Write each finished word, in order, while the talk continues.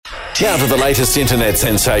Now to the latest internet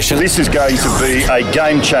sensation. This is going to be a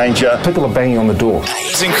game changer. People are banging on the door.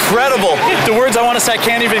 It's incredible. The words I want to say I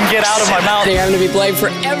can't even get out of my mouth. They're having to be blamed for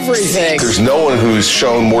everything. There's no one who's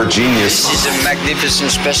shown more genius. He's a magnificent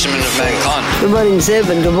specimen of mankind. Good morning, Seb,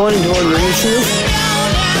 and good morning to all your listeners.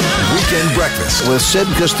 Weekend Breakfast with Seb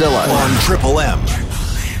Costello on Triple M.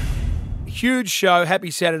 Huge show. Happy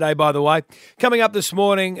Saturday, by the way. Coming up this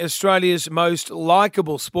morning, Australia's most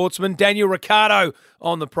likeable sportsman, Daniel Ricciardo,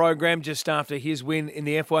 on the program just after his win in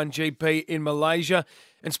the F1 GP in Malaysia.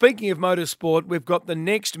 And speaking of motorsport, we've got the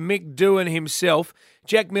next Mick Doohan himself,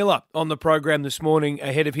 Jack Miller, on the program this morning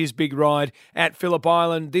ahead of his big ride at Phillip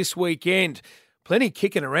Island this weekend. Plenty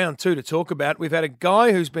kicking around too to talk about. We've had a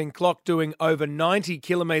guy who's been clocked doing over 90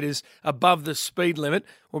 kilometres above the speed limit.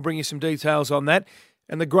 We'll bring you some details on that.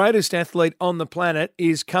 And the greatest athlete on the planet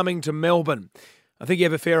is coming to Melbourne. I think you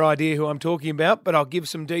have a fair idea who I'm talking about, but I'll give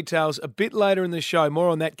some details a bit later in the show. More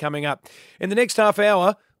on that coming up. In the next half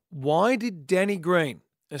hour, why did Danny Green,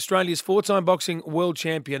 Australia's four-time boxing world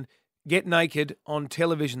champion, get naked on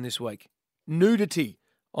television this week? Nudity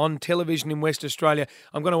on television in West Australia.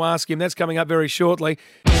 I'm going to ask him. That's coming up very shortly.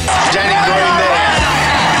 Danny Green there.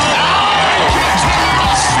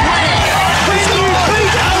 When you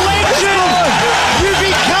beat a legend, you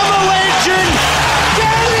become a legend.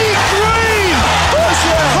 Danny Green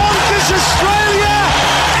conquers Australia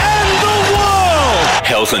and the world.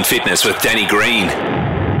 Health and fitness with Danny Green.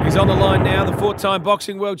 He's on the line now, the four-time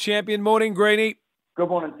boxing world champion. Morning, Greenie. Good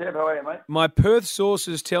morning, Seb. How are you, mate? My Perth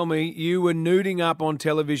sources tell me you were nuding up on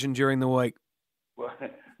television during the week. Well,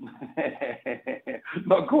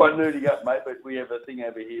 not quite nuding up, mate, but we have a thing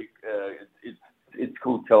over here. It's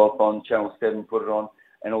called Telethon. Channel 7 put it on,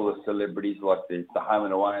 and all the celebrities like the Home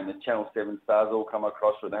and Away and the Channel 7 stars all come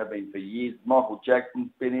across for it. They have been for years. Michael Jackson's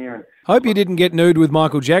been here. And Hope you didn't get nude with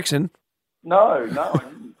Michael Jackson. No, I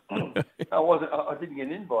didn't. I didn't get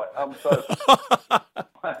an invite. So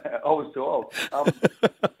I was too old.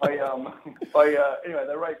 Anyway,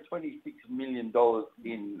 they raised $26 million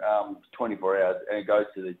in 24 hours, and it goes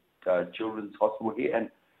to the children's hospital here. And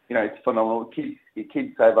you know, it's phenomenal. Kids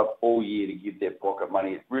save up all year to give their pocket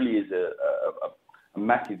money. It really is a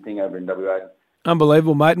massive thing over in WA.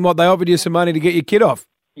 Unbelievable, mate. And what, they offered you some money to get your kid off?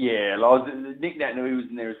 Yeah, Nick Nat knew he was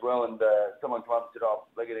in there as well, and someone came up and said, "Oh,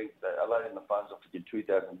 they're getting a lady in the phone's offered you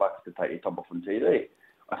 $2,000 to take your top off on TV."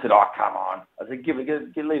 I said, "Oh, come on!" I said,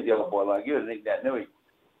 "Leave the other boy alone. Give it to Nick Nat knew he,"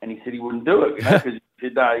 and he said he wouldn't do it, you know, because he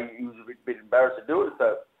said no, he was a bit embarrassed to do it.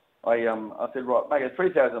 So I said, "Right, make it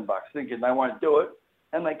 $3,000," thinking they won't do it,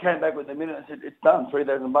 and they came back with a minute and said, "It's done.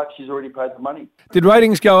 $3,000. She's already paid the money." Did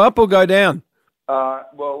ratings go up or go down?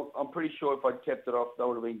 Well, I'm pretty sure if I'd kept it off, they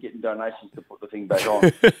would have been getting donations to put the thing back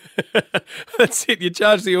on. That's it. You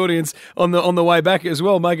charge the audience on the way back as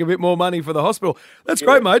well, make a bit more money for the hospital. That's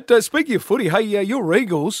great, mate. Speaking of footy, hey, your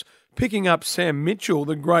Eagles picking up Sam Mitchell,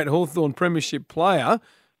 the great Hawthorn Premiership player.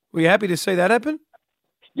 Were you happy to see that happen?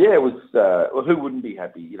 Yeah, it was. Well, who wouldn't be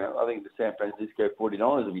happy? You know, I think the San Francisco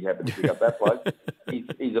 49ers would be happy to pick up that bloke.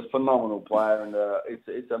 He's a phenomenal player, and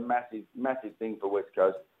it's a massive thing for West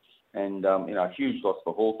Coast. And, a huge loss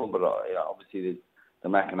for Hawthorn, but obviously there's the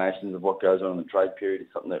machinations of what goes on in the trade period is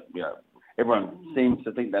something that, everyone seems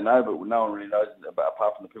to think they know, but no one really knows about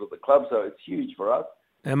apart from the people at the club, so it's huge for us.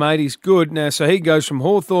 Now, mate, he's good. Now, so he goes from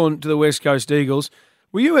Hawthorn to the West Coast Eagles.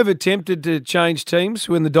 Were you ever tempted to change teams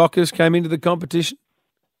when the Dockers came into the competition?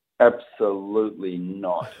 Absolutely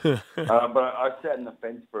not. But I sat in the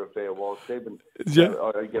fence for a fair while, Steve, and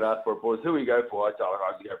I get asked for a boys, who we go for? I said,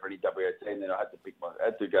 I could go for any WA team, then I had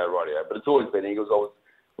to go rightio. But it's always been Eagles. I was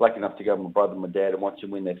lucky enough to go with my brother and my dad and watch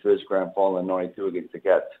them win their first grand final in 92 against the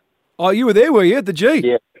Cats. Oh, you were there, were you, at the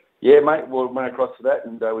G? Yeah, mate. Well, we went across for that,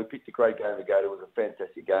 and we picked a great game to go to. It was a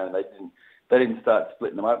fantastic game, and they didn't start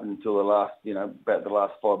splitting them up until the last, about the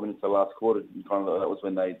last 5 minutes of the last quarter. And that was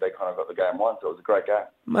when they kind of got the game won. So it was a great game.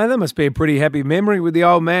 Mate, that must be a pretty happy memory with the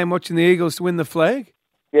old man watching the Eagles to win the flag.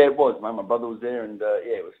 Yeah, it was, mate. My brother was there, and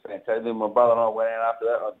it was fantastic. Then my brother and I went out after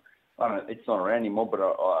that. I don't know, it's not around anymore, but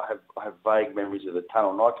I have vague memories of the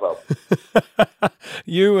Tunnel nightclub.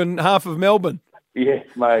 You and half of Melbourne. Yes,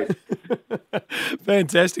 mate.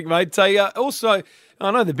 Fantastic, mate. So, also,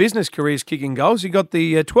 I know the business career's kicking goals. You got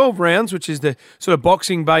the 12 rounds, which is the sort of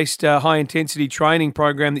boxing-based high-intensity training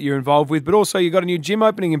program that you're involved with, but also you got a new gym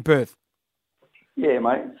opening in Perth. Yeah,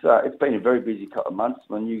 mate. It's been a very busy couple of months.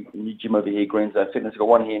 My new gym over here, Green Zone Fitness. I've got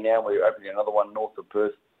one here now. We're opening another one north of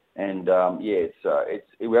Perth, and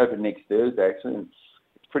we open next Thursday actually. And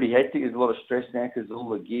it's pretty hectic. There's a lot of stress now because all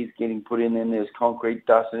the gear's getting put in. Then there's concrete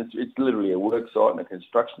dust, and it's literally a work site and a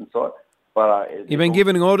construction site. But You've been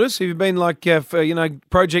giving orders? Have you been like,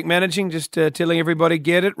 project managing, just telling everybody,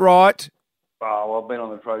 get it right? Well, I've been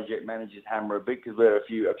on the project manager's hammer a bit because we had a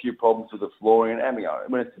few problems with the flooring. And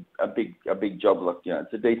when it's a big job, like,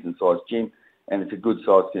 it's a decent-sized gym and it's a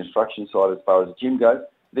good-sized construction site as far as the gym goes,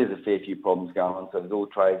 there's a fair few problems going on. So there's all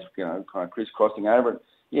trades, kind of crisscrossing over it.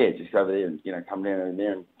 Yeah, just go over there and, come down in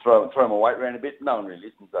there and throw my weight around a bit. No one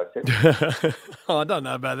really listens, though. I don't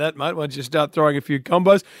know about that, mate. Once you start throwing a few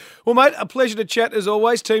combos. Well, mate, a pleasure to chat as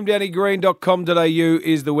always. teamdannygreen.com.au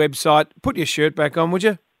is the website. Put your shirt back on, would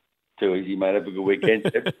you? Too easy, mate. Have a good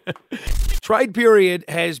weekend. Trade period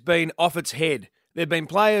has been off its head. There have been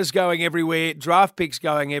players going everywhere, draft picks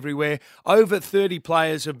going everywhere. Over 30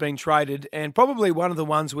 players have been traded, and probably one of the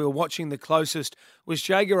ones we were watching the closest was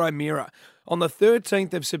Jaeger O'Meara. On the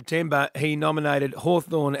 13th of September, he nominated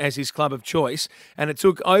Hawthorn as his club of choice, and it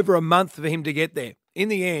took over a month for him to get there. In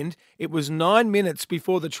the end, it was 9 minutes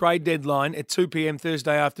before the trade deadline at 2 p.m.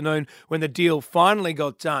 Thursday afternoon when the deal finally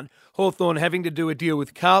got done. Hawthorn having to do a deal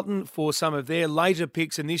with Carlton for some of their later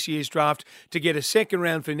picks in this year's draft to get a second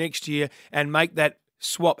round for next year and make that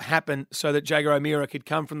swap happen so that Jaeger O'Meara could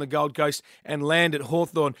come from the Gold Coast and land at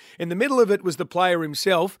Hawthorn. In the middle of it was the player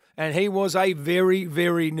himself, and he was a very,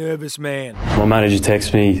 very nervous man. My manager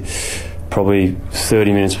texted me probably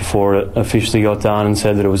 30 minutes before it officially got done and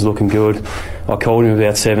said that it was looking good. I called him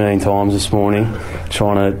about 17 times this morning,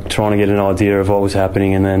 trying to get an idea of what was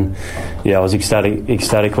happening, and then, I was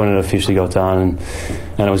ecstatic when it officially got done,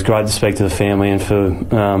 and it was great to speak to the family and for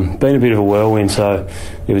being a bit of a whirlwind. So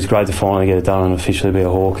it was great to finally get it done and officially be a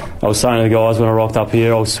Hawk. I was saying to the guys when I rocked up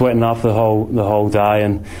here, I was sweating up the whole day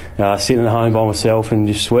and sitting at home by myself and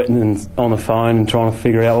just sweating and on the phone and trying to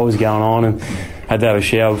figure out what was going on, and had to have a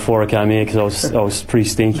shower before I came here because I was pretty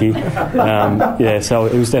stinky. So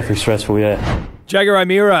it was definitely stressful, Jaeger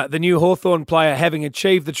O'Meara, the new Hawthorn player, having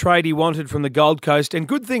achieved the trade he wanted from the Gold Coast. And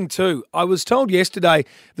good thing too, I was told yesterday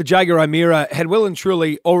that Jaeger O'Meara had well and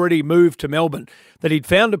truly already moved to Melbourne, that he'd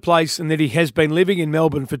found a place and that he has been living in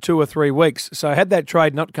Melbourne for 2 or 3 weeks. So had that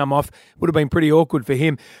trade not come off, it would have been pretty awkward for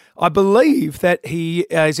him. I believe that he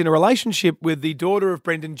is in a relationship with the daughter of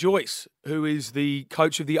Brendan Joyce, who is the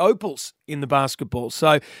coach of the Opals in the basketball.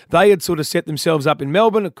 So they had sort of set themselves up in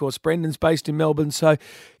Melbourne. Of course, Brendan's based in Melbourne. So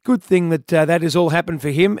good thing that that has all happened for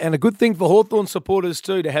him, and a good thing for Hawthorn supporters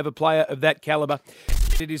too to have a player of that calibre.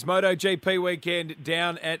 It is MotoGP weekend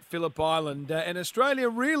down at Phillip Island, and Australia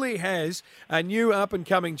really has a new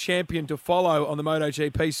up-and-coming champion to follow on the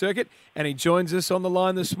MotoGP circuit, and he joins us on the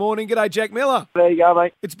line this morning. G'day, Jack Miller. There you go,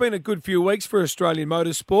 mate. It's been a good few weeks for Australian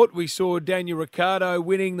motorsport. We saw Daniel Ricciardo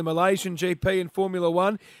winning the Malaysian GP in Formula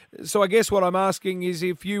One. So I guess what I'm asking is,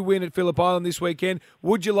 if you win at Phillip Island this weekend,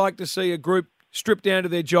 would you like to see a group strip down to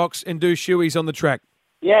their jocks and do shoeies on the track?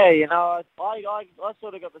 Yeah, I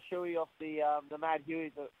sort of got the shoey off the Mad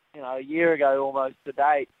Hueys, a year ago almost to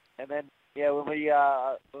date, and then when we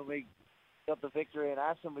got the victory in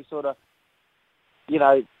Aston, we sort of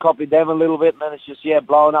copied them a little bit, and then it's just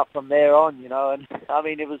blowing up from there on, and I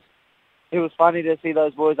mean it was funny to see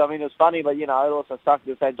those boys. I mean it was funny, but it also sucked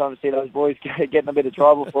at the same time to see those boys getting a bit of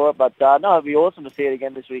trouble for it. But no, it'd be awesome to see it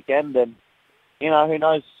again this weekend, and who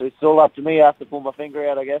knows? It's all up to me. I have to pull my finger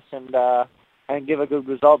out, I guess, and give a good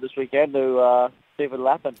result this weekend to see if it'll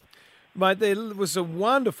happen. Mate, there was a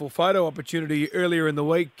wonderful photo opportunity earlier in the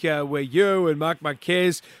week where you and Marc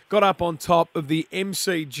Marquez got up on top of the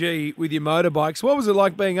MCG with your motorbikes. What was it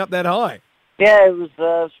like being up that high? Yeah, it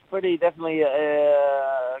was pretty definitely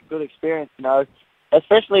a good experience,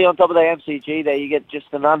 especially on top of the MCG there. You get just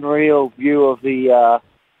an unreal view of the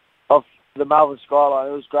Melbourne skyline.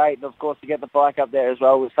 It was great, and of course to get the bike up there as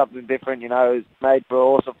well was something different. It was made for an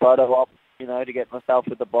awesome photo op. To get myself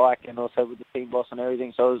with the bike and also with the team boss and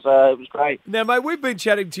everything. So it was great. Now, mate, we've been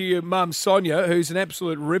chatting to your mum, Sonia, who's an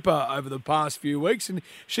absolute ripper over the past few weeks, and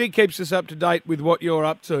she keeps us up to date with what you're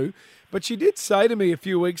up to. But she did say to me a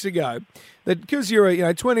few weeks ago that because you're a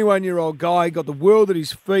 21-year-old guy, got the world at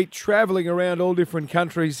his feet, travelling around all different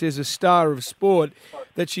countries as a star of sport,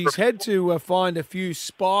 that she's had to find a few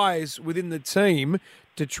spies within the team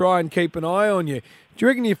to try and keep an eye on you. Do you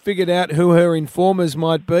reckon you figured out who her informers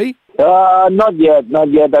might be? Not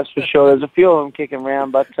yet, that's for sure. There's a few of them kicking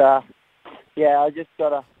around, but I just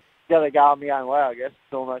gotta go on my own way, I guess.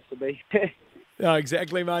 It's almost to be. No,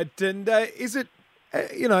 exactly, mate. And is it,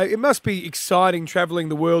 it must be exciting travelling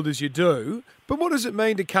the world as you do, but what does it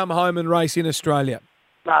mean to come home and race in Australia?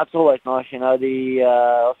 No, it's always nice, the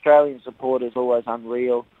Australian support is always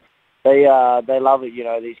unreal. They love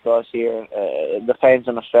it, these guys here, the fans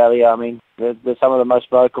in Australia. I mean, they're some of the most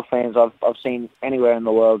vocal fans I've seen anywhere in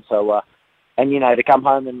the world. So, to come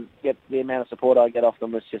home and get the amount of support I get off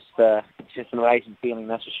them was just an amazing feeling,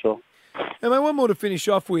 that's for sure. And mate, one more to finish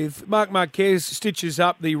off with. Marc Marquez stitches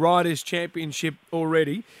up the Riders' Championship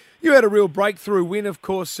already. You had a real breakthrough win, of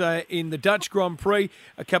course, in the Dutch Grand Prix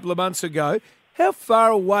a couple of months ago. How far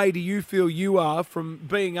away do you feel you are from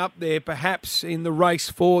being up there, perhaps, in the race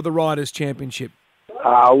for the Riders' Championship?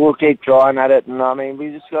 We'll keep trying at it, and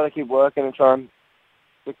we just got to keep working and try and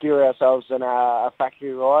secure ourselves in a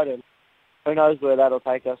factory ride, and who knows where that'll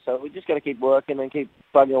take us. So we just got to keep working and keep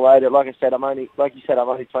plugging away at it. Like you said, I'm only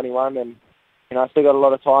 21, and I still got a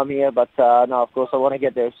lot of time here. But no, of course, I want to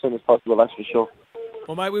get there as soon as possible. That's for sure.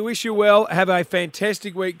 Well, mate, we wish you well. Have a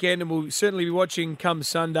fantastic weekend, and we'll certainly be watching come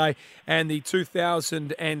Sunday and the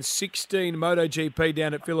 2016 MotoGP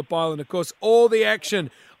down at Phillip Island. Of course, all the action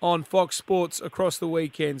on Fox Sports across the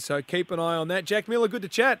weekend. So keep an eye on that. Jack Miller, good to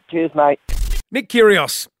chat. Cheers, mate. Nick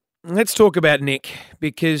Kyrgios. Let's talk about Nick,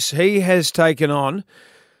 because he has taken on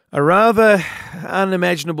a rather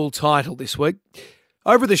unimaginable title this week.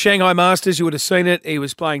 Over at the Shanghai Masters, you would have seen it. He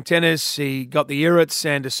was playing tennis. He got the irrits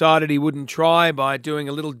and decided he wouldn't try by doing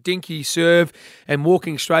a little dinky serve and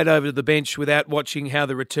walking straight over to the bench without watching how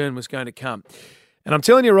the return was going to come. And I'm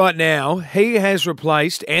telling you right now, he has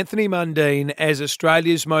replaced Anthony Mundine as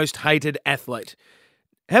Australia's most hated athlete.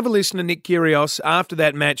 Have a listen to Nick Kyrgios after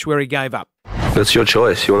that match where he gave up. It's your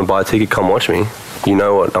choice. You want to buy a ticket, come watch me. You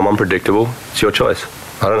know what? I'm unpredictable. It's your choice.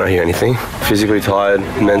 I don't know here anything. Physically tired,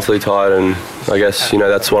 mentally tired, and I guess,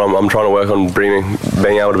 that's what I'm trying to work on,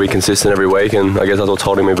 being able to be consistent every week, and I guess that's what's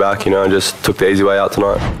holding me back, and just took the easy way out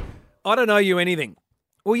tonight. I don't owe you anything.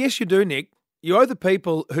 Well, yes, you do, Nick. You owe the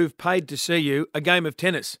people who've paid to see you a game of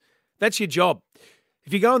tennis. That's your job.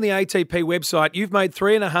 If you go on the ATP website, you've made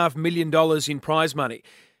 $3.5 million in prize money.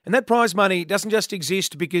 And that prize money doesn't just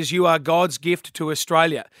exist because you are God's gift to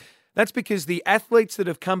Australia. That's because the athletes that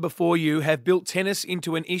have come before you have built tennis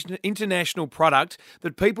into an international product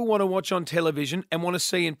that people want to watch on television and want to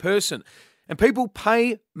see in person. And people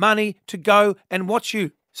pay money to go and watch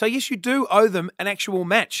you. So yes, you do owe them an actual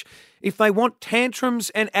match. If they want tantrums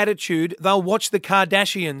and attitude, they'll watch the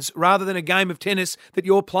Kardashians rather than a game of tennis that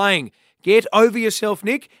you're playing. Get over yourself,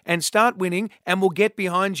 Nick, and start winning, and we'll get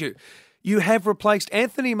behind you. You have replaced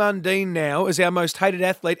Anthony Mundine now as our most hated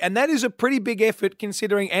athlete, and that is a pretty big effort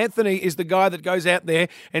considering Anthony is the guy that goes out there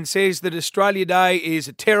and says that Australia Day is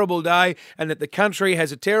a terrible day and that the country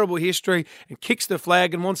has a terrible history and kicks the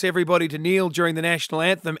flag and wants everybody to kneel during the national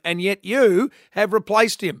anthem, and yet you have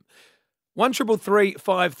replaced him.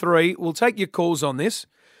 133353, we'll take your calls on this.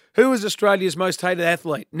 Who is Australia's most hated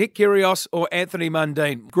athlete, Nick Kyrgios or Anthony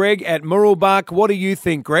Mundine? Greg at Murrelbach, what do you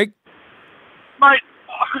think, Greg? Mate,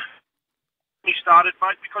 he started,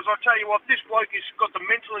 mate, because I tell you what, this bloke has got the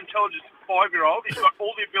mental intelligence of a 5-year-old. He's got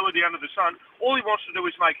all the ability under the sun. All he wants to do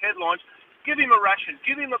is make headlines. Give him a ration.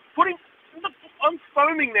 I'm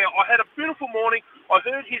foaming now. I had a beautiful morning. I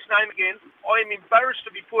heard his name again. I am embarrassed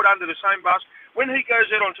to be put under the same bus. When he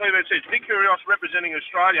goes out on TV and says, Nick Kyrgios representing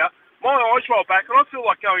Australia, my eyes roll back and I feel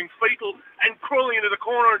like going fetal and crawling into the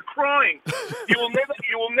corner and crying. You will never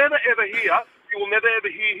ever hear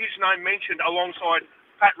his name mentioned alongside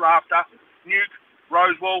Pat Rafter, Nuke,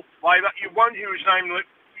 Rosewall, Labour. You won't hear his name.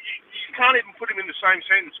 You can't even put him in the same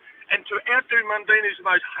sentence. And to outdo Mundine as the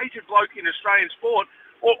most hated bloke in Australian sport,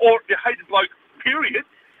 or the hated bloke, period,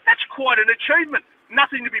 that's quite an achievement.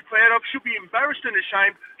 Nothing to be proud of. Should be embarrassed and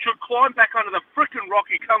ashamed. Should climb back under the frickin' rock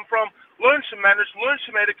he come from. Learn some manners, learn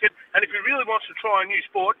some etiquette, and if he really wants to try a new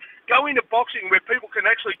sport, go into boxing where people can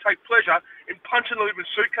actually take pleasure in punching the living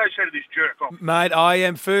suitcase out of this jerk off. Mate, I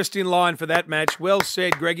am first in line for that match. Well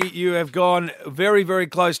said, Greggy. You have gone very, very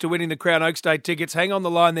close to winning the Crown Oaks Day tickets. Hang on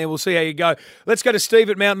the line there. We'll see how you go. Let's go to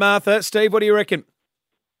Steve at Mount Martha. Steve, what do you reckon?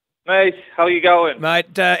 Mate, how you going?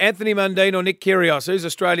 Mate, Anthony Mundine or Nick Kyrgios? Who's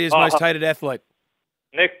Australia's most hated athlete?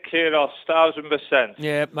 Nick Kyrgios, 1,000%.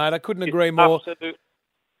 Yeah, mate, I couldn't agree more.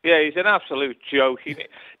 Yeah, he's an absolute joke.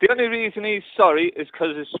 The only reason he's sorry is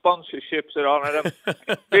because his sponsorships are on him.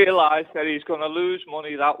 Realise that he's going to lose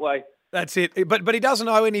money that way. That's it. But he doesn't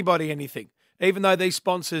owe anybody anything, even though these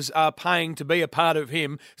sponsors are paying to be a part of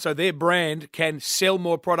him so their brand can sell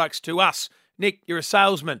more products to us. Nick, you're a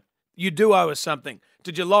salesman. You do owe us something.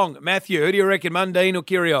 To Geelong, Matthew, who do you reckon, Mundine or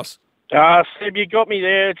Kyrgios? Seb, you got me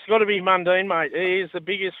there. It's got to be Mundine, mate. He is the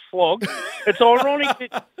biggest flog. It's ironic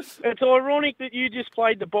that you just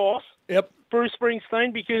played the boss, Bruce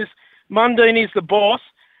Springsteen, because Mundine is the boss,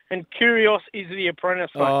 and Kyrgios is the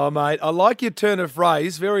apprentice. Mate. Oh, mate, I like your turn of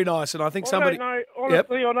phrase. Very nice. And I think somebody...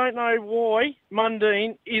 Honestly, I don't know why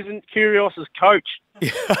Mundine isn't Kyrgios' coach.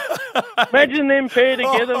 Imagine them pair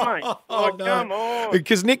together, mate. Oh, no. Come on.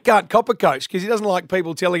 Because Nick can't cop a coach because he doesn't like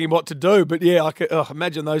people telling him what to do. But, yeah, I could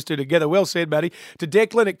imagine those two together. Well said, Matty. To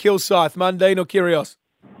Declan at Kilsyth, Mundine or Kyrgios?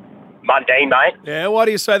 Mundine, mate. Yeah, why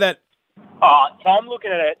do you say that? So I'm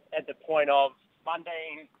looking at it at the point of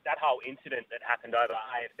Mundine, that whole incident that happened over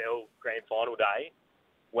AFL Grand Final Day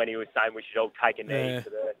when he was saying we should all take a knee to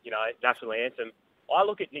the, national anthem. I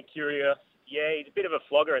look at Nick Kyrgios. Yeah, he's a bit of a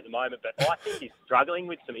flogger at the moment, but I think he's struggling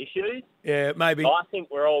with some issues. Yeah, maybe. I think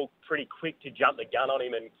we're all pretty quick to jump the gun on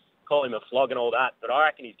him and call him a flog and all that, but I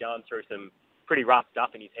reckon he's going through some pretty rough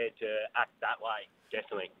stuff in his head to act that way,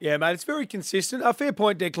 definitely. Yeah, mate, it's very consistent. A fair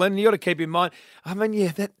point, Declan. You got to keep in mind,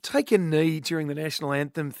 that take a knee during the national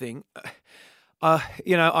anthem thing...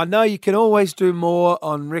 I know you can always do more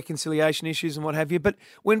on reconciliation issues and what have you, but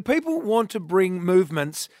when people want to bring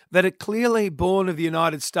movements that are clearly born of the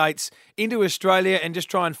United States into Australia and just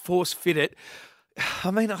try and force fit it,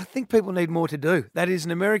 I think people need more to do. That is an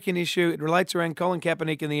American issue. It relates around Colin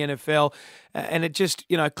Kaepernick in the NFL, and it just,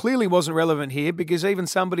 clearly wasn't relevant here because even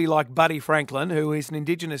somebody like Buddy Franklin, who is an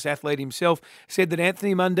Indigenous athlete himself, said that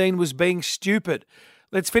Anthony Mundine was being stupid.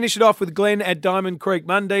 Let's finish it off with Glenn at Diamond Creek.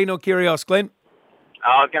 Mundine or Kyrgios, Glenn?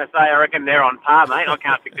 I was going to say, I reckon they're on par, mate. I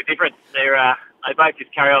can't pick the difference. They both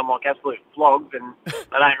just carry on like absolute flogs, and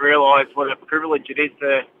they don't realise what a privilege it is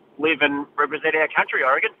to live and represent our country,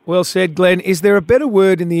 I reckon. Well said, Glenn. Is there a better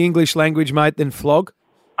word in the English language, mate, than flog?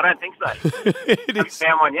 I don't think so. Haven't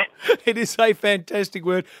found one yet. It is a fantastic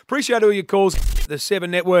word. Appreciate all your calls. The 7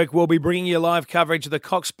 Network will be bringing you live coverage of the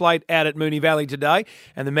Cox Plate out at Moonee Valley today.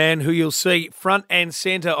 And the man who you'll see front and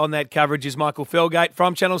centre on that coverage is Michael Felgate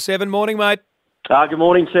from Channel 7. Morning, mate. Good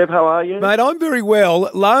morning, Seb. How are you? Mate, I'm very well.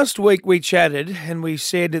 Last week we chatted and we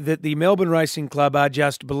said that the Melbourne Racing Club are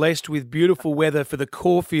just blessed with beautiful weather for the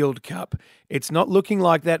Caulfield Cup. It's not looking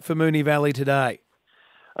like that for Moonee Valley today.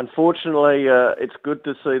 Unfortunately, it's good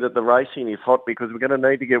to see that the racing is hot because we're going to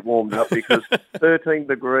need to get warmed up because 13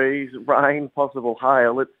 degrees, rain, possible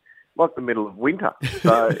hail, it's like the middle of winter.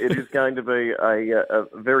 So it is going to be a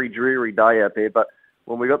very dreary day out there, but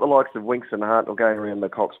when we got the likes of Winks and Hartnell going around the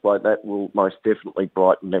Cox Plate, that will most definitely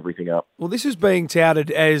brighten everything up. Well, this is being touted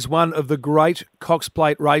as one of the great Cox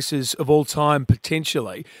Plate races of all time,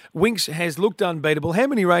 potentially. Winks has looked unbeatable. How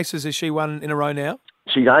many races has she won in a row now?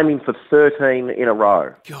 She's aiming for 13 in a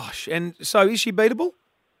row. Gosh, and so is she beatable?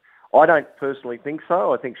 I don't personally think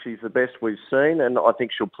so. I think she's the best we've seen, and I think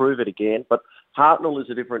she'll prove it again. But Hartnell is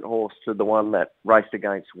a different horse to the one that raced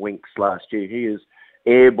against Winks last year. He is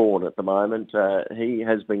airborne at the moment. He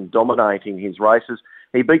has been dominating his races.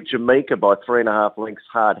 He beat Jamaica by 3.5 lengths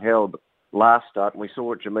hard held last start, and we saw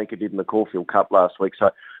what Jamaica did in the Caulfield Cup last week. So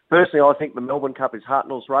personally, I think the Melbourne Cup is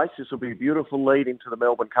Hartnell's race. This will be a beautiful lead into the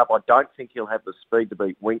Melbourne Cup. I don't think he'll have the speed to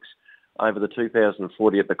beat Winks over the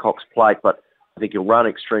 2040 at the Cox Plate, but I think he'll run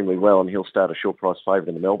extremely well and he'll start a short price favourite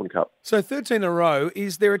in the Melbourne Cup. So 13 in a row,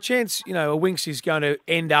 is there a chance, a Winks is going to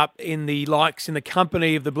end up in the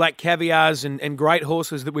company of the Black Caviars and great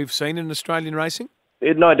horses that we've seen in Australian racing?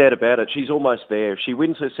 No doubt about it. She's almost there. If she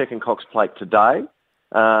wins her second Cox Plate today,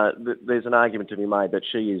 there's an argument to be made that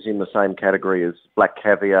she is in the same category as Black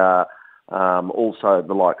Caviar, also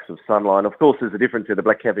the likes of Sunline. Of course, there's a difference there. The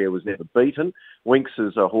Black Caviar was never beaten. Winks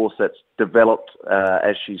is a horse that's developed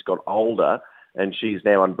as she's got older, and she's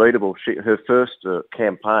now unbeatable. Her first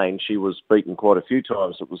campaign, she was beaten quite a few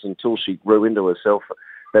times. It was until she grew into herself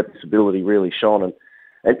that this ability really shone.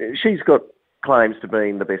 And she's got claims to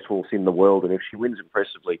being the best horse in the world, and if she wins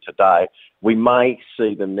impressively today, we may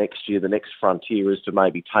see them next year. The next frontier is to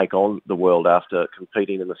maybe take on the world after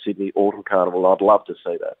competing in the Sydney Autumn Carnival. I'd love to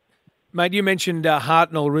see that. Mate, you mentioned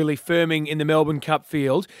Hartnell really firming in the Melbourne Cup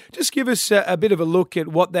field. Just give us a bit of a look at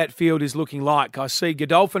what that field is looking like. I see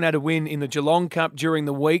Godolphin had a win in the Geelong Cup during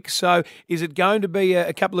the week. So is it going to be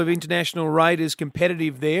a couple of international raiders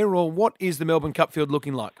competitive there, or what is the Melbourne Cup field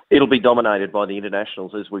looking like? It'll be dominated by the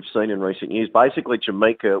internationals, as we've seen in recent years. Basically,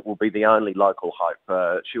 Jamaica will be the only local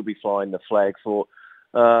hope. She'll be flying the flag for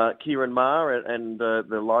Kieran Maher and the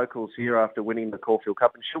locals here after winning the Caulfield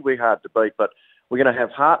Cup, and she'll be hard to beat, but we're going to have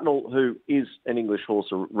Hartnell, who is an English horse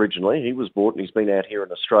originally. He was bought and he's been out here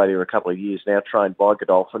in Australia a couple of years now, trained by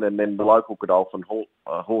Godolphin, and then the local Godolphin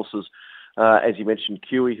horses, as you mentioned,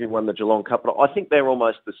 Kiwi, who won the Geelong Cup. But I think they're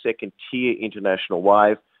almost the second-tier international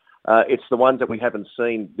wave. It's the ones that we haven't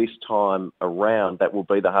seen this time around that will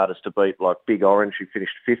be the hardest to beat, like Big Orange, who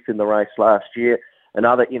finished 5th in the race last year. And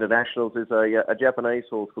other internationals, there's a Japanese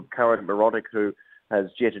horse called Current Merotic who has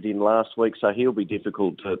jetted in last week, so he'll be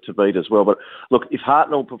difficult to beat as well. But look, if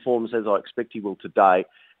Hartnell performs as I expect he will today,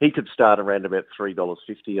 he could start around about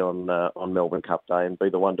 $3.50 on Melbourne Cup Day and be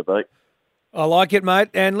the one to beat. I like it, mate.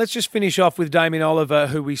 And let's just finish off with Damian Oliver,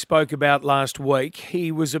 who we spoke about last week.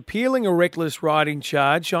 He was appealing a reckless riding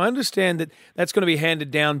charge. I understand that that's going to be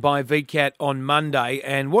handed down by VCAT on Monday,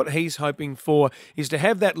 and what he's hoping for is to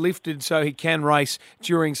have that lifted so he can race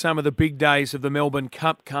during some of the big days of the Melbourne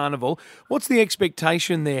Cup Carnival. What's the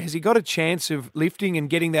expectation there? Has he got a chance of lifting and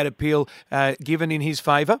getting that appeal given in his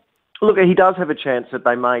favour? Look, he does have a chance that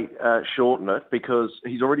they may shorten it because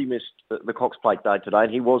he's already missed the Cox Plate day today,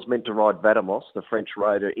 and he was meant to ride Vadamos, the French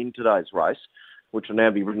roader, in today's race, which will now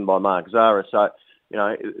be ridden by Mark Zara. So, you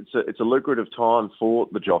know, it's a lucrative time for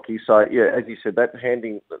the jockey. So, yeah, as you said, that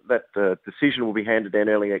decision will be handed down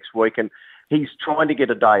early next week, and he's trying to get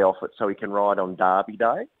a day off it so he can ride on Derby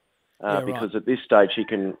Day. Because at this stage he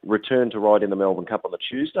can return to ride in the Melbourne Cup on the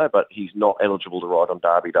Tuesday, but he's not eligible to ride on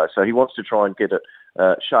Derby Day. So he wants to try and get it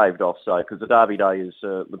shaved off. So because the Derby Day is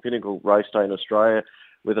the pinnacle race day in Australia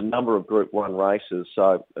with a number of Group 1 races,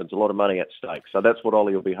 so there's a lot of money at stake. So that's what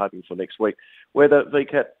Ollie will be hoping for next week. Whether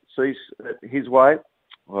VCAT sees his way,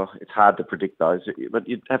 well, it's hard to predict those, but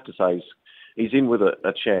you'd have to say he's in with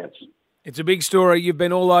a chance. It's a big story. You've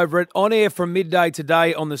been all over it. On air from midday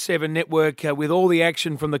today on the 7 Network with all the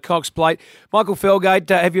action from the Cox Plate. Michael Felgate,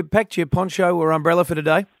 have you packed your poncho or umbrella for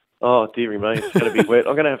today? Oh, dearie me, it's going to be wet.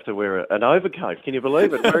 I'm going to have to wear an overcoat. Can you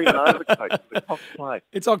believe it? Wearing an overcoat for the Cox Plate.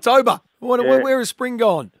 It's October. Where has spring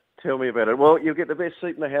gone? Tell me about it. Well, you'll get the best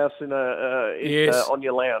seat in the house on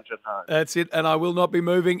your lounge at home. That's it, and I will not be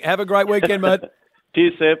moving. Have a great weekend, mate.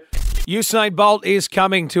 Cheers, Seb. Usain Bolt is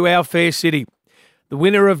coming to our fair city. The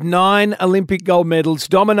winner of 9 Olympic gold medals,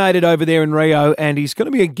 dominated over there in Rio, and he's going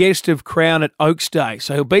to be a guest of Crown at Oaks Day.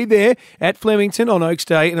 So he'll be there at Flemington on Oaks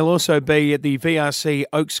Day, and he'll also be at the VRC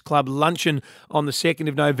Oaks Club luncheon on the 2nd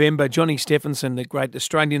of November. Johnny Steffenson, the great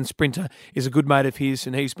Australian sprinter, is a good mate of his,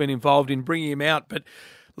 and he's been involved in bringing him out. But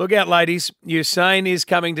look out, ladies, Usain is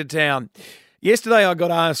coming to town. Yesterday I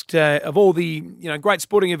got asked of all the great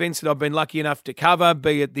sporting events that I've been lucky enough to cover,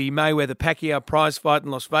 be it the Mayweather-Pacquiao prize fight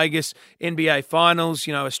in Las Vegas, NBA Finals,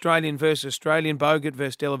 Australian versus Australian, Bogut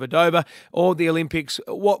versus Dellavedova, or the Olympics,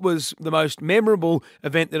 what was the most memorable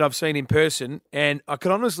event that I've seen in person? And I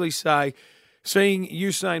can honestly say seeing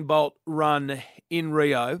Usain Bolt run in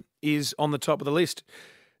Rio is on the top of the list.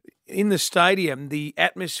 In the stadium, the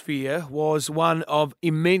atmosphere was one of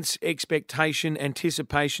immense expectation,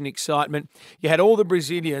 anticipation, excitement. You had all the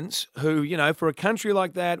Brazilians who, for a country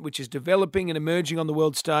like that, which is developing and emerging on the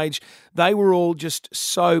world stage, they were all just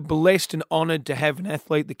so blessed and honoured to have an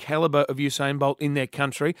athlete the calibre of Usain Bolt in their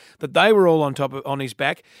country, that they were all on his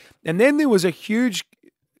back. And then there was a huge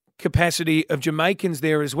capacity of Jamaicans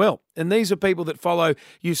there as well. And these are people that follow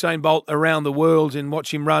Usain Bolt around the world and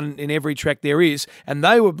watch him run in every track there is. And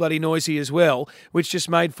they were bloody noisy as well, which just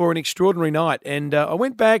made for an extraordinary night. And I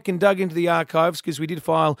went back and dug into the archives because we did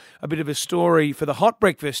file a bit of a story for the Hot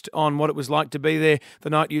Breakfast on what it was like to be there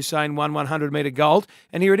the night Usain won 100-metre gold.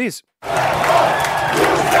 And here it is.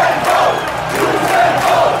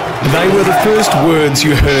 They were the first words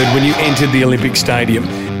you heard when you entered the Olympic Stadium.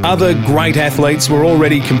 Other great athletes were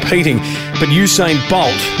already competing, but Usain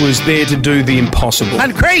Bolt was there to do the impossible.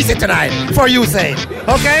 And crazy tonight for Usain,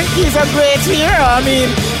 okay? He's a great hero. I mean,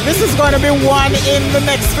 this is going to be one in the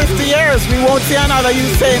next 50 years. We won't see another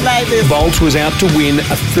Usain like this. Bolt was out to win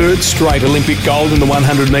a 3rd straight Olympic gold in the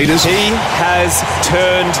 100 metres. He has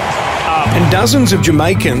turned up. And dozens of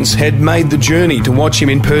Jamaicans had made the journey to watch him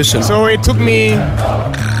in person. So it took me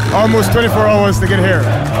almost 24 hours to get here.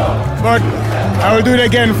 But I will do it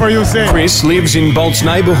again for Usain. Chris lives in Bolt's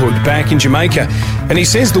neighbourhood back in Jamaica, and he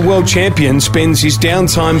says the world champion spends his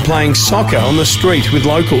downtime playing soccer on the street with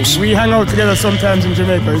locals. We hang out together sometimes in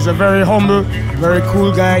Jamaica. He's a very humble, very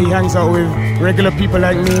cool guy. He hangs out with regular people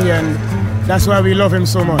like me, and that's why we love him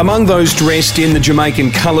so much. Among those dressed in the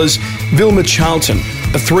Jamaican colours, Vilma Charlton,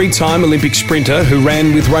 a 3-time Olympic sprinter who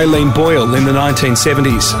ran with Raylene Boyle in the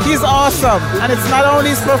 1970s. He's awesome, and it's not only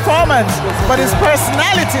his performance, but his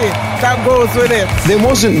personality that goes with it. There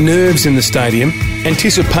wasn't nerves in the stadium,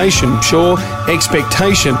 anticipation, sure,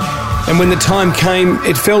 expectation, and when the time came,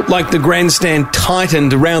 it felt like the grandstand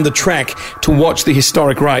tightened around the track to watch the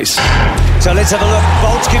historic race. So let's have a look.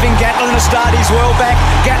 Bolt's giving Gatlin a start. He's well back.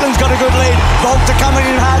 Gatlin's got a good lead. Bolt to coming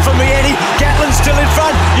in hard from Mieti. Gatlin's still in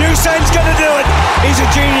front. Usain's going to do it. He's a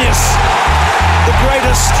genius. The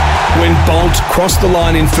greatest. When Bolt crossed the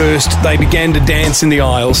line in first, they began to dance in the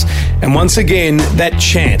aisles. And once again, that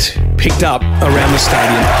chant picked up around the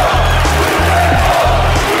stadium.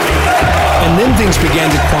 And then things began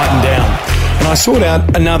to quieten down. And I sought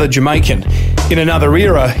out another Jamaican. In another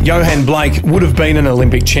era, Johan Blake would have been an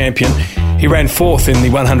Olympic champion. He ran fourth in the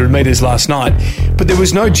 100 metres last night. But there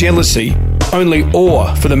was no jealousy, only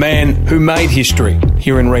awe for the man who made history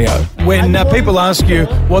here in Rio. When people ask you,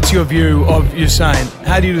 what's your view of Usain,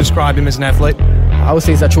 how do you describe him as an athlete? I would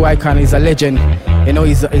say he's a true icon. He's a legend. You know,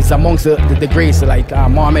 he's amongst the greats like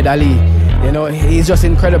Muhammad Ali. You know, he's just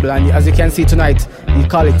incredible. And as you can see tonight, he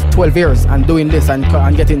called it 12 years and doing this and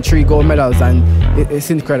getting 3 gold medals. And it's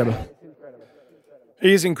incredible.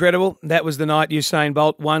 He is incredible. That was the night Usain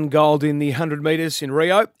Bolt won gold in the 100 metres in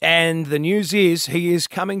Rio. And the news is he is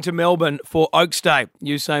coming to Melbourne for Oaks Day.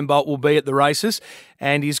 Usain Bolt will be at the races.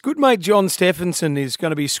 And his good mate John Steffenson is going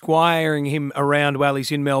to be squiring him around while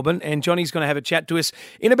he's in Melbourne. And Johnny's going to have a chat to us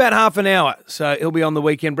in about half an hour. So he'll be on the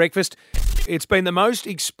weekend breakfast. It's been the most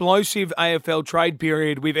explosive AFL trade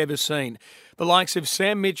period we've ever seen. The likes of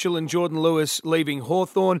Sam Mitchell and Jordan Lewis leaving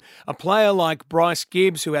Hawthorn, a player like Bryce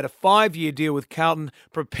Gibbs, who had a 5-year deal with Carlton,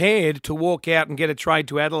 prepared to walk out and get a trade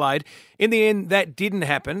to Adelaide. In the end, that didn't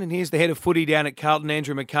happen. And here's the head of footy down at Carlton,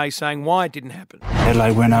 Andrew McKay, saying why it didn't happen.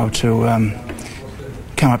 Adelaide weren't able to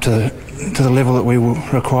come up to the level that we were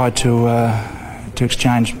required to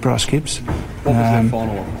exchange Bryce Gibbs. What was their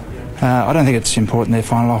final offer? I don't think it's important, their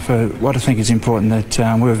final offer. What I think is important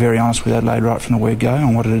that we were very honest with Adelaide right from the word go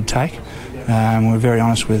on what it would take. We were very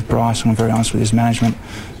honest with Bryce and we were very honest with his management.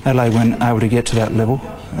 Adelaide weren't able to get to that level.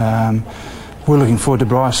 We're looking forward to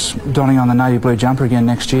Bryce donning on the navy blue jumper again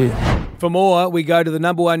next year. For more, we go to the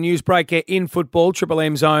number one newsbreaker in football, Triple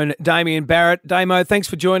M's own Damian Barrett. Damo, thanks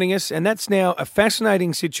for joining us. And that's now a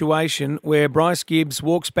fascinating situation where Bryce Gibbs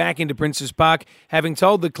walks back into Princes Park, having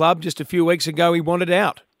told the club just a few weeks ago he wanted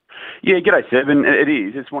out. Yeah, g'day, Seb. And it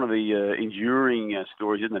is. It's one of the enduring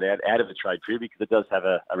stories, isn't it, out of the trade period, because it does have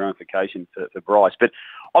a ramification for Bryce. But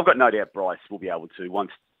I've got no doubt Bryce will be able to, once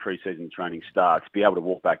pre-season training starts, be able to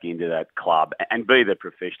walk back into that club and be the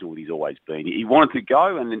professional that he's always been. He wanted to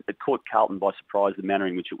go, and it caught Carlton by surprise, the manner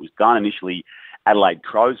in which it was done. Initially, Adelaide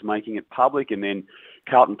Crows making it public, and then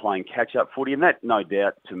Carlton playing catch-up footy. And that, no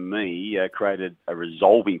doubt, to me, created a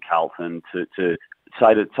resolving Carlton to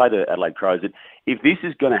say to Adelaide Crows that if this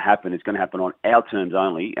is going to happen, it's going to happen on our terms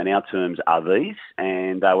only, and our terms are these,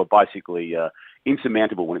 and they were basically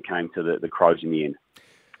insurmountable when it came to the Crows in the end.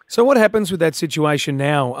 So what happens with that situation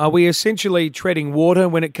now? Are we essentially treading water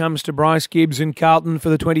when it comes to Bryce Gibbs and Carlton for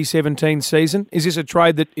the 2017 season? Is this a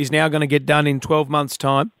trade that is now going to get done in 12 months'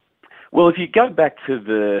 time? Well, if you go back to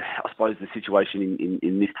the situation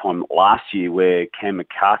in this time last year where Cam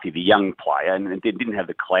McCarthy, the young player, and didn't have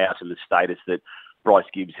the clout and the status that Bryce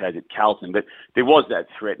Gibbs has at Carlton, but there was that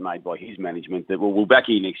threat made by his management that, well, we'll back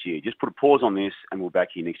you next year. Just put a pause on this and we'll back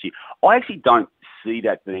you next year. I actually don't see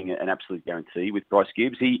that being an absolute guarantee with Bryce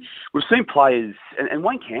Gibbs. We've seen players, and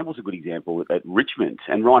Wayne Campbell's a good example at Richmond,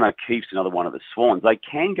 and Ryan O'Keefe's another one at the Swans. They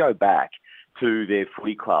can go back to their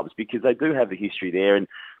footy clubs because they do have the history there, and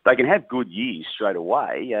they can have good years straight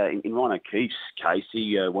away. In Ryan O'Keefe's case,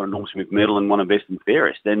 he won a Norm Smith medal and won a best and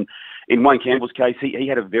fairest. And in Wayne Campbell's case, he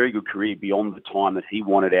had a very good career beyond the time that he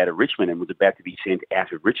wanted out of Richmond and was about to be sent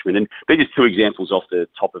out of Richmond. And they're just two examples off the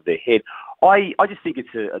top of their head. I just think it's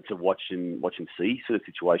a watch and see sort of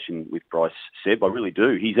situation with Bryce Seb. I really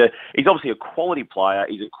do. He's obviously a quality player.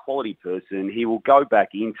 He's a quality person. He will go back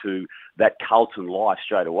into that Carlton life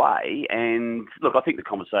straight away. And look, I think the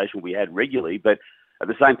conversation will be had regularly, but at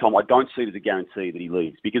the same time, I don't see it as a guarantee that he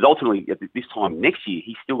leaves, because ultimately at this time next year,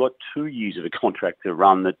 he's still got 2 years of a contract to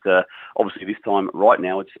run that obviously this time right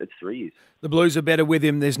now it's 3 years. The Blues are better with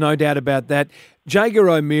him, there's no doubt about that. Jaeger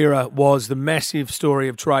O'Meara was the massive story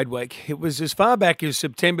of trade week. It was as far back as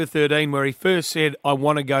September 13 where he first said, I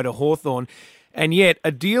want to go to Hawthorn, and yet a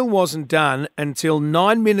deal wasn't done until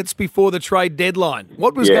 9 minutes before the trade deadline.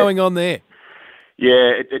 What was going on there?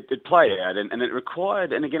 Yeah, it played out, and it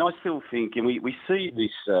required, and again, I still think, and we see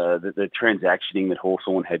this, the transactioning that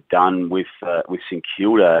Hawthorn had done with St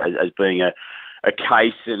Kilda as being a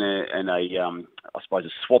case and I suppose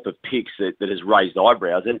a swap of picks that has raised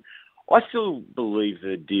eyebrows, and I still believe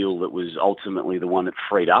the deal that was ultimately the one that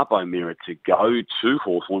freed up O'Meara to go to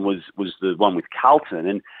Hawthorn was the one with Carlton,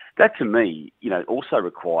 and that to me, also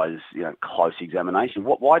requires, close examination.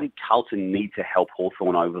 Why did Carlton need to help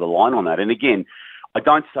Hawthorn over the line on that? And again, I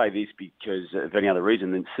don't say this because of any other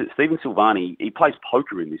reason than Stephen Silvani, he plays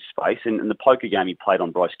poker in this space, and the poker game he played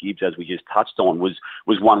on Bryce Gibbs, as we just touched on, was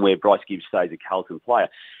one where Bryce Gibbs stays a Carlton player.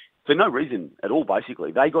 For no reason at all,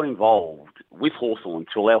 basically. They got involved with Hawthorn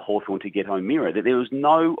to allow Hawthorn to get O'Meara. There was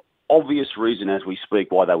no obvious reason as we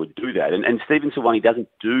speak why they would do that. And Steffenson, when he doesn't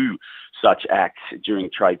do such acts during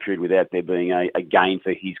trade period without there being a gain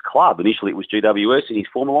for his club. Initially it was GWS in his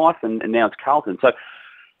former life, and now it's Carlton. So,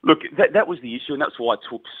 look, that was the issue, and that's why it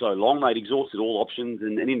took so long. They'd exhausted all options,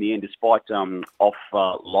 and in the end, despite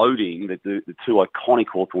offloading the two iconic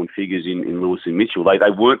Hawthorn figures in Lewis and Mitchell,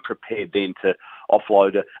 they weren't prepared then to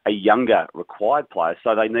offload a younger required player.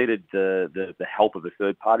 So they needed the help of a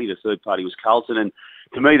third party. The third party was Carlton, and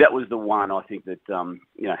to me, that was the one I think that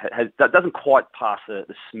that doesn't quite pass the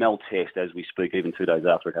smell test as we speak, even 2 days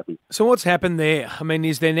after it happened. So what's happened there? I mean,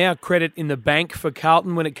 is there now credit in the bank for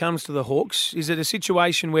Carlton when it comes to the Hawks? Is it a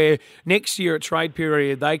situation where next year at trade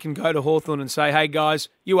period they can go to Hawthorn and say, hey guys,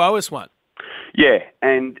 you owe us one? Yeah,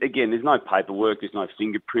 and again, there's no paperwork, there's no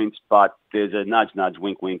fingerprints, but there's a nudge, nudge,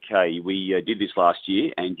 wink, wink, hey, we did this last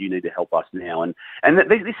year and you need to help us now. And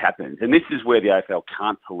this happens, and this is where the AFL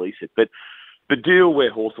can't police it. But the deal where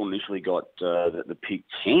Hawthorn initially got the pick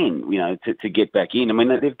 10, to get back in, I mean,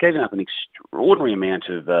 they've given up an extraordinary amount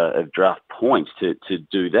of draft points to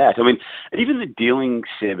do that. I mean, even the dealing,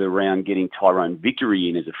 Seb, around getting Tyrone Vickery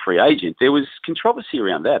in as a free agent, there was controversy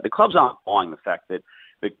around that. The clubs aren't buying the fact that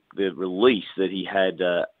the release that he had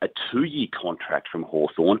a 2-year contract from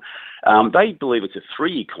Hawthorn. They believe it's a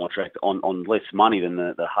 3-year contract on less money than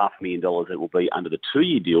the $500,000 that will be under the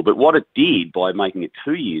 2-year deal. But what it did by making it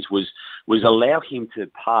 2 years was allow him to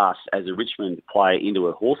pass as a Richmond player into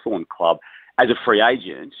a Hawthorn club as a free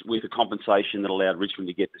agent with a compensation that allowed Richmond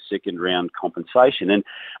to get the second round compensation. And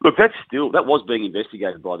look, that was being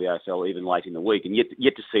investigated by the AFL even late in the week, and yet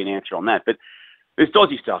to see an answer on that. But there's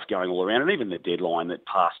dodgy stuff going all around, and even the deadline that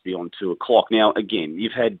passed beyond 2 o'clock. Now, again,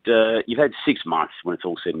 you've had 6 months when it's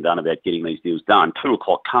all said and done about getting these deals done. 2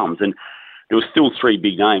 o'clock comes, and there were still 3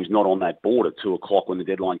 big names not on that board at 2 o'clock when the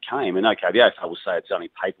deadline came. And okay, the AFL will say it's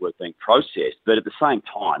only paperwork being processed, but at the same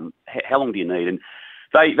time, how long do you need? And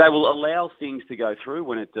they will allow things to go through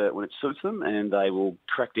when it suits them, and they will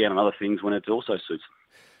crack down on other things when it also suits them.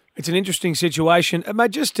 It's an interesting situation.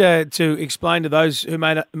 Mate, just to explain to those who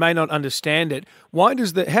may not understand it, how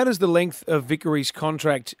does the length of Vickery's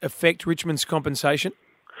contract affect Richmond's compensation?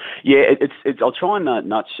 Yeah, I'll try and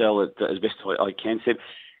nutshell it as best I can, Seb.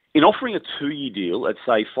 In offering a 2-year deal at,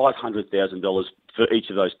 say, $500,000 for each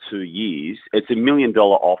of those 2 years, it's $1 million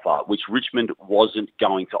offer, which Richmond wasn't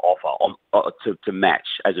going to offer to match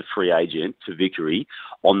as a free agent to Vickery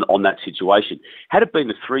on that situation. Had it been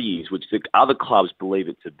the 3 years, which the other clubs believe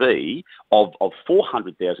it to be, of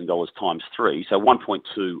 $400,000 times 3, so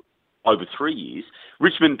 1.2 over 3 years,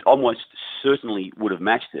 Richmond almost certainly would have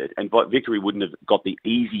matched it, but Vickery wouldn't have got the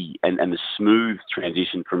easy and the smooth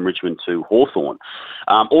transition from Richmond to Hawthorn.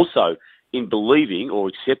 Also, in believing or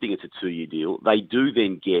accepting it's a 2-year deal, they do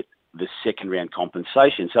then get the second round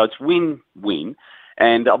compensation. So it's win-win.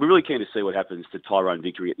 And I'll be really keen to see what happens to Tyrone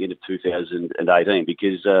Vickery at the end of 2018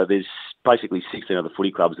 because there's basically 16 other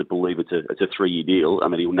footy clubs that believe it's a 3-year deal. I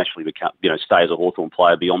mean, he will naturally become, stay as a Hawthorn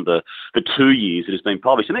player beyond the 2 years that has been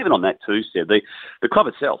published. And even on that too, Seb, the club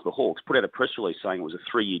itself, the Hawks, put out a press release saying it was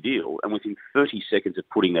a 3-year deal. And within 30 seconds of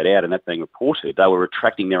putting that out and that being reported, they were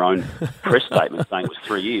retracting their own press statement saying it was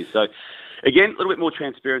 3 years. So, again, a little bit more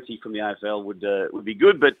transparency from the AFL would be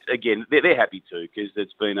good, but again, they're happy too because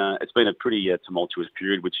it's been a pretty tumultuous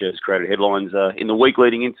period, which has created headlines in the week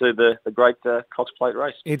leading into the great Cox Plate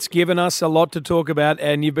race. It's given us a lot to talk about,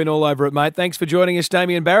 and you've been all over it, mate. Thanks for joining us,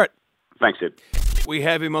 Damian Barrett. Thanks, Ed. We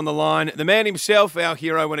have him on the line, the man himself, our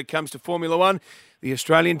hero when it comes to Formula One, the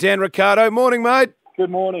Australian Dan Ricciardo. Morning, mate. Good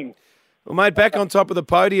morning. Well, mate, back on top of the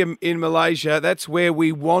podium in Malaysia. That's where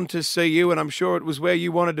we want to see you, and I'm sure it was where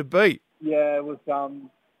you wanted to be. Yeah, it was.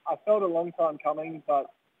 I felt a long time coming,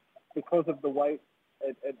 but because of the wait,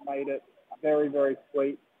 it made it very, very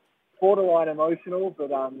sweet. Borderline emotional,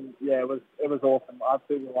 but it was awesome. I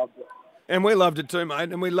absolutely loved it. And we loved it too,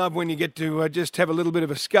 mate. And we love when you get to just have a little bit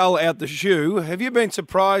of a scull out the shoe. Have you been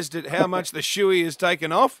surprised at how much the shoey has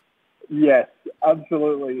taken off? Yes,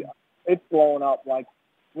 absolutely. It's blown up. Like,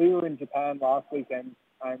 we were in Japan last weekend,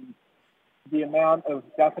 and the amount of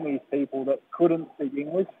Japanese people that couldn't speak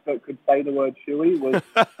English but could say the word shoey was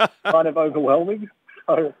kind of overwhelming.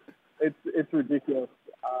 So it's ridiculous.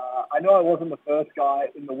 I know I wasn't the first guy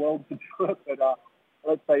in the world to do it, but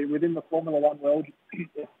let's say within the Formula One world,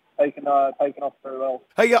 it's taken off very well.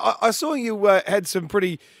 Hey, I saw you had some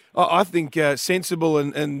pretty, I think, sensible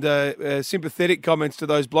and sympathetic comments to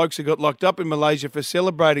those blokes who got locked up in Malaysia for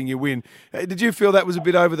celebrating your win. Did you feel that was a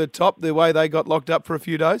bit over the top, the way they got locked up for a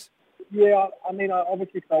few days? Yeah, I mean, I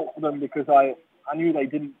obviously felt for them because I knew they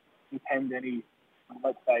didn't intend any,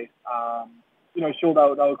 let's say, sure they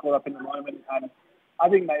were caught up in the moment, and I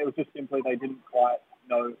think that it was just simply they didn't quite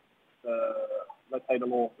know let's say the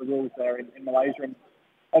rules there in Malaysia. And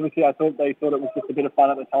obviously, I thought they thought it was just a bit of fun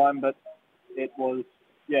at the time, but it was,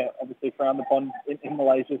 obviously frowned upon in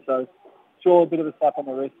Malaysia. So, sure, a bit of a slap on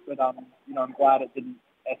the wrist, but I'm glad it didn't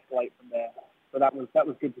escalate from there. So that was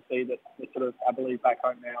good to see that they're sort of, I believe, back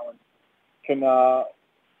home now and can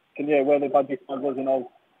wear their budgie smugglers in Oz.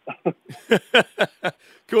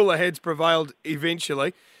 Cooler heads prevailed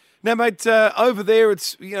eventually. Now, mate, over there,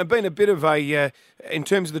 it's been a bit of a, in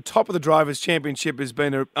terms of the top of the Drivers' Championship, has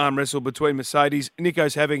been an arm wrestle between Mercedes.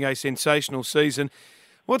 Nico's having a sensational season.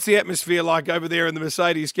 What's the atmosphere like over there in the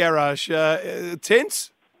Mercedes garage?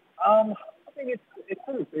 Tense? I think it's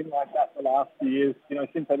sort of been like that for the last few years.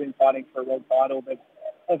 Since they've been fighting for a world title,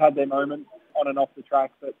 they've had their moments on and off the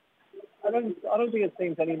track, but I don't think it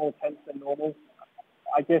seems any more tense than normal.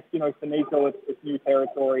 I guess, for Nico, it's new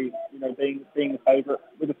territory, being the favourite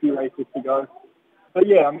with a few races to go. But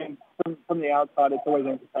yeah, I mean, from the outside, it's always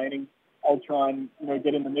entertaining. I'll try and,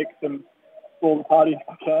 get in the mix and spoil the party if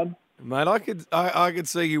I can. Mate, I could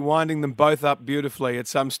see you winding them both up beautifully at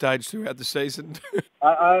some stage throughout the season.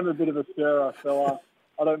 I am a bit of a stirrer, so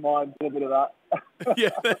I don't mind a bit of that.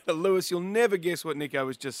 Yeah, Lewis, you'll never guess what Nico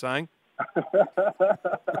was just saying.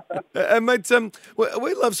 And mate,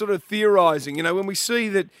 we love sort of theorising. When we see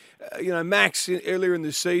that, Max earlier in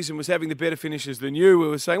the season was having the better finishes than you, we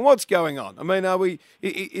were saying, what's going on? I mean,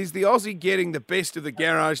 is the Aussie getting the best of the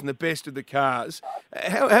garage and the best of the cars?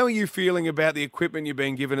 How are you feeling about the equipment you're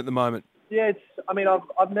being given at the moment? Yeah,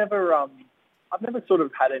 I've never sort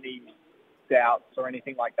of had any doubts or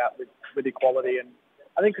anything like that with equality, and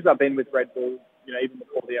I think because I've been with Red Bull, even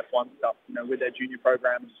before the F1 stuff, with their junior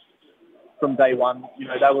programs. From day one,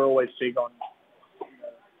 they were always big on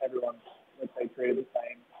everyone, let's say, treated the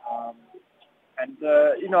same.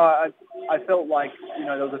 I felt like,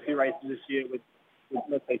 there was a few races this year with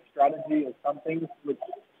let's say, strategy or some things, which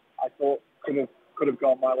I thought could have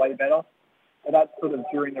gone my way better. But that's sort of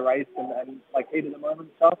during the race and like heat of the moment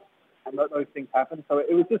stuff, and those things happen. So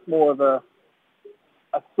it was just more of a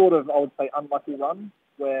sort of, I would say, unlucky run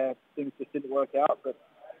where things just didn't work out. But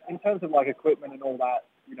in terms of like equipment and all that,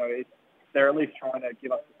 they're at least trying to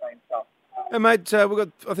give us the same stuff. Hey, mate, we've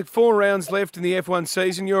got, I think, 4 rounds left in the F1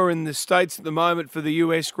 season. You're in the States at the moment for the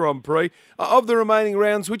US Grand Prix. Of the remaining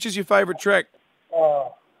rounds, which is your favourite track?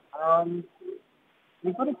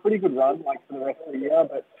 We've got a pretty good run, like, for the rest of the year,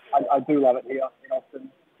 but I do love it here in Austin.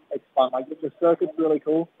 It's fun. Like, the circuit's really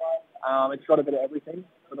cool. It's got a bit of everything,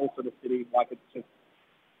 but also the city, like, it's just,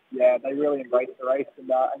 they really embrace the race and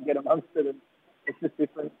get amongst it, and it's just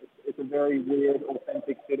different. It's a very weird,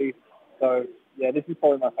 authentic city. So, this is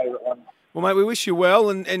probably my favourite one. Well, mate, we wish you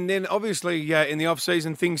well. And then, obviously, in the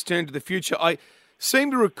off-season, things turn to the future. I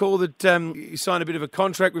seem to recall that you signed a bit of a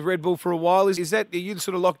contract with Red Bull for a while. Are you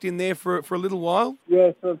sort of locked in there for a little while?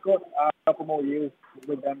 Yeah, so I've got a couple more years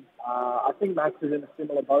with them. I think Max is in a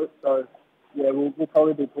similar boat. So, we'll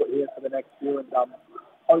probably be put here for the next year. And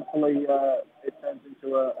hopefully it turns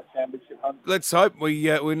into a championship hunt. Let's hope. We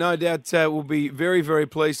no doubt will be very, very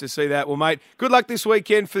pleased to see that. Well, mate, good luck this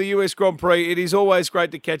weekend for the US Grand Prix. It is always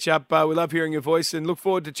great to catch up. We love hearing your voice and look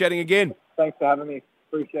forward to chatting again. Thanks for having me.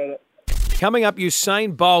 Appreciate it. Coming up,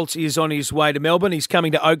 Usain Bolt is on his way to Melbourne. He's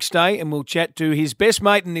coming to Oaks Day, and we'll chat to his best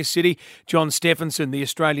mate in this city, John Steffenson, the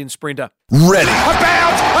Australian sprinter. Ready. A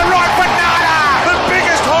bounce, a right banana! The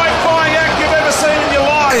biggest high-flying act you've ever seen in your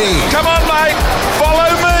life. Hey. Come on, mate.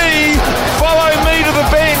 Follow me to the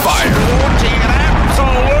bench. Fire. Launching an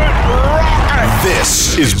absolute rocket.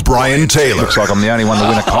 This is Brian Taylor. Looks like I'm the only one to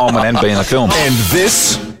win a Coleman and be in the film. And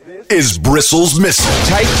this is Bristles Missing.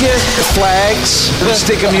 Take your flags,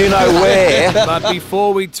 stick them you know where. But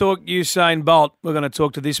before we talk Usain Bolt, we're going to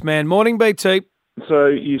talk to this man. Morning, BT.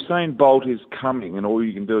 So Usain Bolt is coming, and all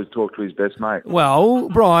you can do is talk to his best mate. Well,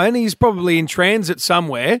 Brian, he's probably in transit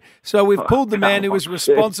somewhere, so we've pulled the man who was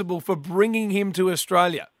responsible for bringing him to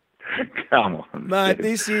Australia. Come on. Mate,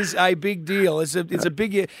 this is a big deal. It's a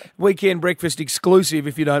big weekend breakfast exclusive,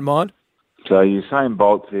 if you don't mind. So Usain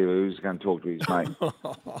Bolt's here, who's going to talk to his mate?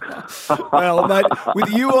 Well, mate, with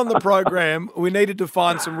you on the program, we needed to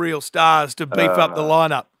find some real stars to beef up the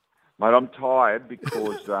lineup. Mate, I'm tired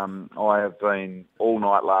because I have been all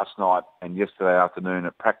night last night and yesterday afternoon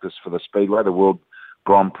at practice for the Speedway, the World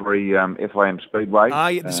Grand Prix FIM Speedway.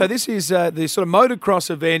 So this is the sort of motocross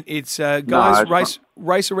event. It's guys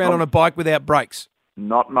race around on a bike without brakes.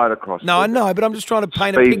 Not motocross. No, I know, but I'm just trying to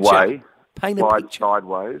paint Speedway, a picture.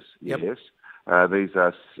 Sideways, yep. Yes. These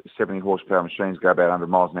 70 horsepower machines go about 100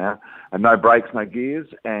 miles an hour, and no brakes, no gears.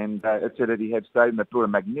 And it's at Etihad Stadium. They built a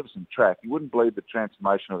magnificent track. You wouldn't believe the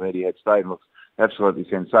transformation of Etihad Stadium. It looks absolutely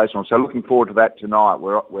sensational. So looking forward to that tonight.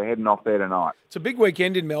 We're heading off there tonight. It's a big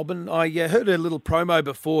weekend in Melbourne. I heard a little promo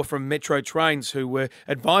before from Metro Trains who were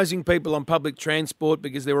advising people on public transport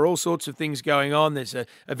because there were all sorts of things going on. There's an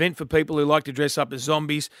event for people who like to dress up as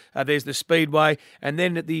zombies. There's the Speedway. And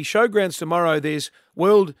then at the showgrounds tomorrow, there's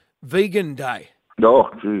World Vegan Day.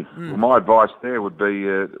 Oh, gee. Well, my advice there would be,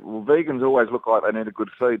 vegans always look like they need a good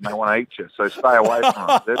feed and they want to eat you, so stay away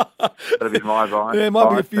from them. That'd be my advice. There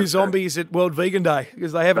might be a few zombies at World Vegan Day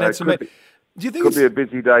because they haven't had some... Do you think could be a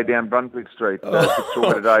busy day down Brunswick Street.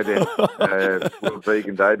 Victoria today then, World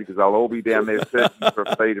Vegan Day, because they'll all be down there searching for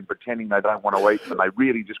a feed and pretending they don't want to eat, and they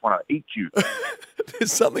really just want to eat you.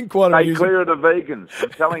 There's something quite amusing. Stay clear of the vegans, I'm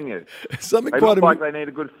telling you. Something they quite look like they need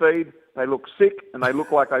a good feed, they look sick, and they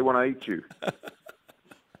look like they want to eat you.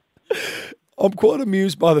 I'm quite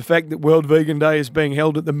amused by the fact that World Vegan Day is being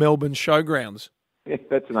held at the Melbourne Showgrounds. Yeah,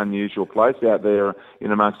 that's an unusual place out there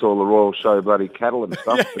in amongst all the Royal Show bloody cattle and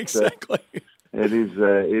stuff. Yeah, exactly. It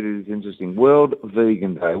is interesting. World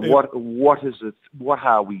Vegan Day. What is it? What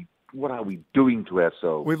are we doing to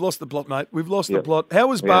ourselves? We've lost the plot, mate. We've lost the plot. How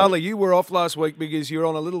was Bali? You were off last week because you're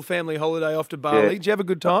on a little family holiday off to Bali. Yeah. Did you have a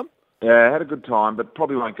good time? Yeah, I had a good time, but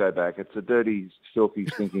probably won't go back. It's a dirty, filthy,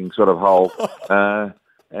 stinking sort of hole.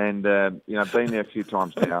 And, I've been there a few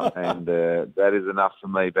times now, and that is enough for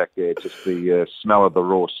me back there. Just the smell of the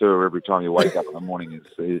raw sewer every time you wake up in the morning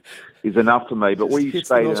is enough for me. But we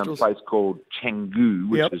stayed in a place called Canggu,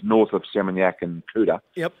 which is north of Seminyak and Kuta.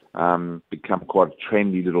 Yep. Become quite a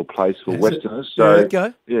trendy little place for Westerners. So, I'm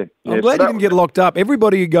glad you didn't get locked up.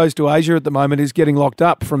 Everybody who goes to Asia at the moment is getting locked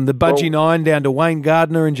up, from the Budgie 9 down to Wayne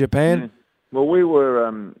Gardner in Japan. Yeah. Well, we were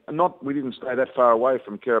we didn't stay that far away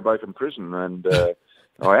from Karabokan Prison, and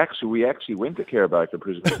we actually went to Karabokan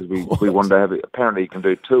Prison because we wanted to have. Apparently, you can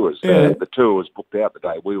do tours. The tour was booked out the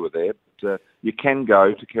day we were there. But you can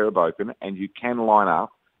go to Karabokan and you can line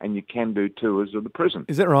up and you can do tours of the prison.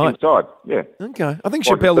 Is that right? Inside, yeah. Okay. I think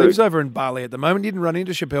Chappelle lives over in Bali at the moment. You didn't run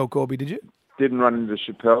into Chappelle, Corby, did you? Didn't run into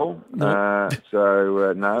Chappelle,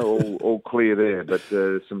 no, all clear there. But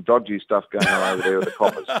some dodgy stuff going on over there with the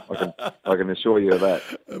coppers. I can assure you of that.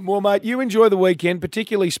 Well, mate, you enjoy the weekend,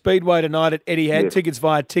 particularly Speedway tonight at Etihad. Yes. Tickets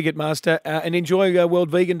via Ticketmaster, and enjoy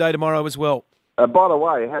World Vegan Day tomorrow as well. By the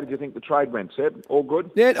way, how did you think the trade went, Seb? All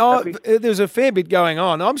good? Yeah, there's a fair bit going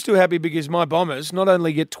on. I'm still happy because my Bombers not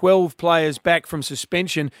only get 12 players back from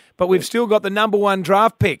suspension, but we've still got the number one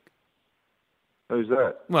draft pick. Who's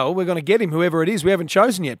that? Well, we're going to get him, whoever it is. We haven't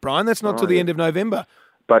chosen yet, Brian. That's not till the end of November.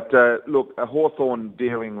 But look, Hawthorn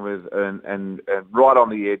dealing with and right on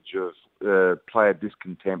the edge of player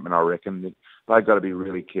discontentment, I reckon. They've got to be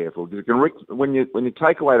really careful because it can when you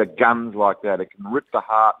take away the guns like that, it can rip the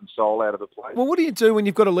heart and soul out of the place. Well, what do you do when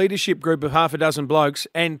you've got a leadership group of half a dozen blokes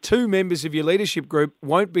and 2 members of your leadership group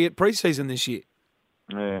won't be at pre-season this year?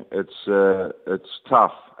 Yeah, it's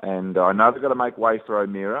tough, and I know they've got to make way for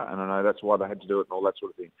O'Meara, and I know that's why they had to do it and all that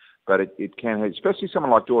sort of thing. But it can, especially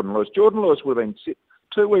someone like Jordan Lewis. Jordan Lewis would have been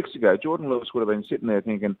 2 weeks ago. Jordan Lewis would have been sitting there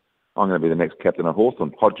thinking, I'm going to be the next captain of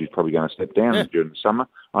Hawthorn. Hodgie's probably going to step down during the summer.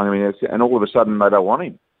 And all of a sudden they don't want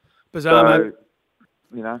him. Bizarre, mate.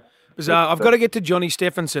 You know. Bizarre. I've got to get to Johnny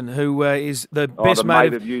Steffenson, who is the best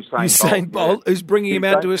mate of Usain Bolt, who's bringing him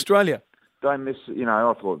out to Australia. Don't miss,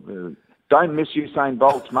 I thought, don't miss Usain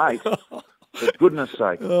Bolt's mate. For goodness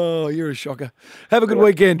sake. Oh, you're a shocker. Have a good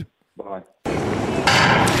weekend. Bye.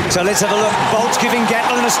 So let's have a look. Bolt's giving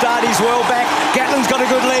Gatlin a start. He's well back. Gatlin's got a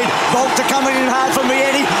good lead. Bolt to coming in hard for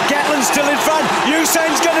Mietti. Gatlin's still in front.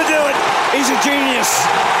 Usain's going to do it. He's a genius.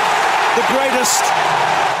 The greatest.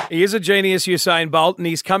 He is a genius, Usain Bolt, and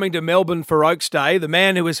he's coming to Melbourne for Oaks Day. The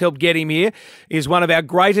man who has helped get him here is one of our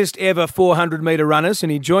greatest ever 400-metre runners,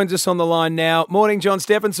 and he joins us on the line now. Morning, John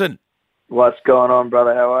Steffenson. What's going on,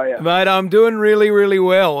 brother? How are you? Mate, I'm doing really, really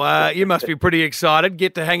well. You must be pretty excited.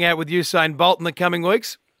 Get to hang out with Usain Bolt in the coming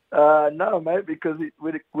weeks? No, mate, because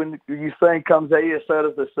when Usain comes out here, so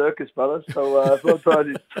does the circus, brother. So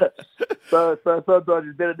sometimes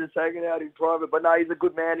it's better just hanging out in private. But no, he's a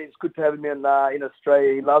good man. It's good to have him in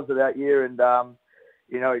Australia. He loves it out here, and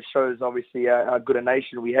it shows obviously how good a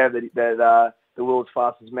nation we have. That the world's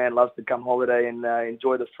fastest man loves to come holiday and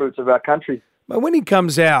enjoy the fruits of our country. But when he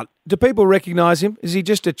comes out, do people recognise him? Does he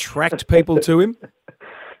just attract people to him?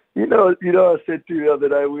 I said to you the other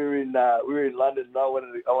day, we were in London, and I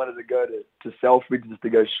wanted to go to Selfridges just to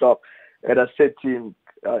go shop, and I said to him,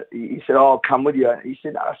 he said, "Oh, I'll come with you." I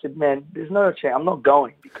said, "Man, there's no chance. I'm not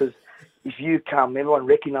going because if you come, everyone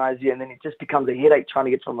recognises you, and then it just becomes a headache trying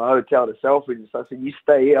to get from a hotel to Selfridges." So I said, "You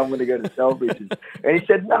stay here. I'm going to go to Selfridges." And he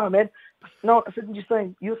said, "No, man, No, I said,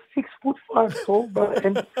 Usain, you're 6'5" tall,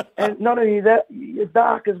 brother, and not only that, you're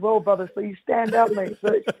dark as well, brother. So you stand out, mate.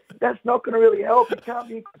 So that's not going to really help. You can't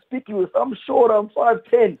be conspicuous. I'm short. I'm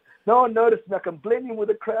 5'10". No one noticed me. I can blend in with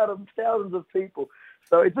a crowd of thousands of people.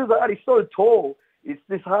 So it's just hard. He's so tall. It's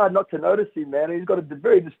just hard not to notice him, man. He's got a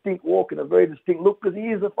very distinct walk and a very distinct look because he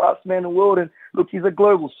is the fastest man in the world. And look, he's a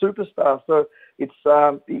global superstar. So it's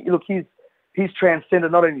look, he's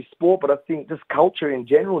transcended not only sport, but I think just culture in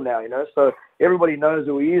general now, So everybody knows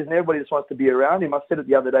who he is and everybody just wants to be around him. I said it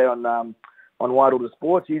the other day on Wide Order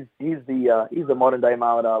Sports. He's the modern day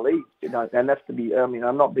Muhammad Ali, and that's to be, I'm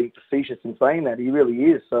not being facetious in saying that. He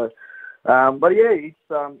really is. So, but yeah,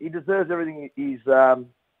 he deserves everything he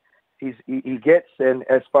gets. And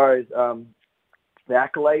as far as the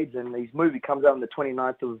accolades, and his movie comes out on the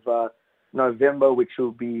 29th of November, which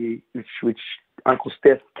Uncle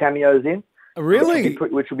Steph cameos in. Really?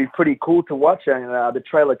 Which would be pretty cool to watch. And the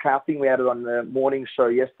trailer casting, we had it on the morning show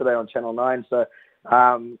yesterday on Channel 9. So,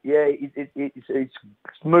 this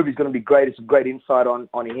movie's going to be great. It's a great insight on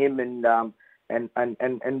him and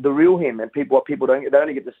the real him. And what people they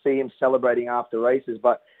only get to see him celebrating after races,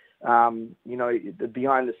 but the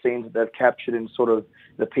behind the scenes that they've captured and sort of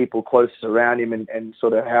the people closest around him and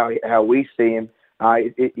sort of how we see him.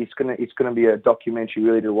 It's gonna be a documentary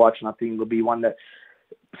really to watch, and I think it'll be one that,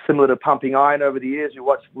 similar to Pumping Iron over the years, you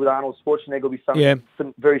watch with Arnold Schwarzenegger, will be something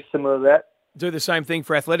very similar to that. Do the same thing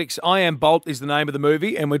for athletics. I Am Bolt is the name of the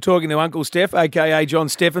movie, and we're talking to Uncle Steph, a.k.a. John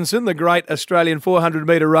Steffenson, the great Australian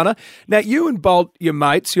 400-metre runner. Now, you and Bolt, your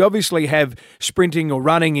mates, you obviously have sprinting or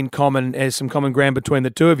running in common as some common ground between the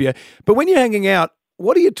two of you. But when you're hanging out,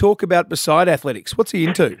 what do you talk about beside athletics? What's he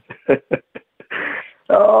into?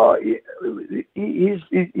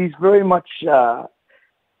 He's very much... I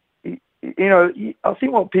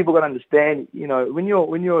think what people got to understand, when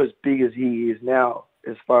you're as big as he is now,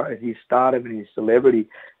 as far as his stardom and his celebrity,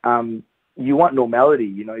 you want normality.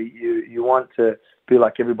 You want to be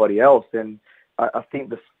like everybody else. And I think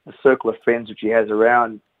the circle of friends which he has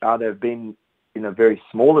around, either have been in a very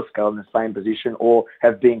smaller scale in the same position or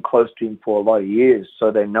have been close to him for a lot of years,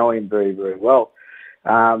 so they know him very, very well.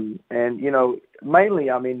 And mainly,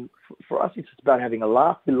 for us, it's just about having a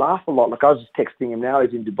laugh. We laugh a lot. Like, I was just texting him now.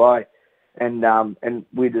 He's in Dubai. And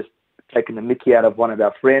we're just taking the mickey out of one of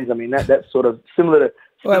our friends. That's sort of similar to...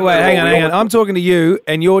 Wait, hang on. I'm talking to you,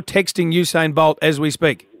 and you're texting Usain Bolt as we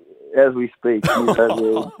speak. As we speak.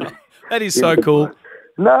 That is so cool.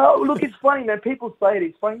 No, look, it's funny, man. People say it.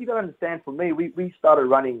 It's funny. You got to understand, for me, we started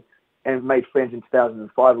running and made friends in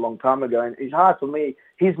 2005, a long time ago. And it's hard for me.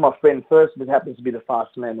 He's my friend first, but happens to be the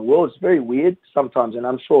fastest man in the world. It's very weird sometimes, and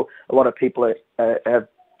I'm sure a lot of people have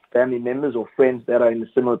family members or friends that are in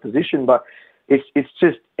a similar position, but it's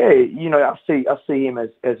just, I see him as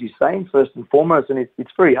Usain first and foremost, and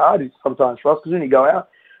it's very hard sometimes for us, because when you go out,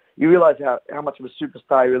 you realise how much of a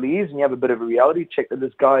superstar he really is, and you have a bit of a reality check that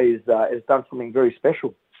this guy has done something very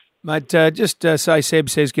special. Mate, just say Seb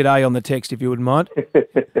says g'day on the text, if you wouldn't mind.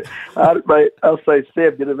 Mate, I'll say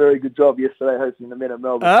Seb did a very good job yesterday hosting the men of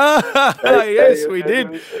Melbourne. Yes, we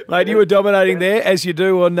did. Mate, you were dominating there, as you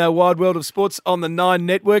do on Wide World of Sports on the 9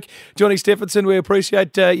 Network. Johnny Steffenson, we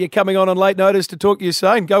appreciate you coming on late notice to talk to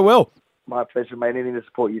Usain. Go well. My pleasure, mate. Anything to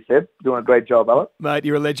support you, Seb. Doing a great job, Alan. Mate,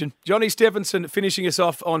 you're a legend. Johnny Steffenson finishing us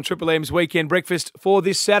off on Triple M's Weekend Breakfast for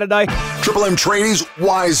this Saturday. Triple M tradies,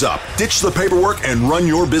 wise up. Ditch the paperwork and run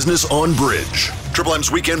your business on bridge. Triple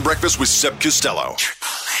M's Weekend Breakfast with Seb Costello.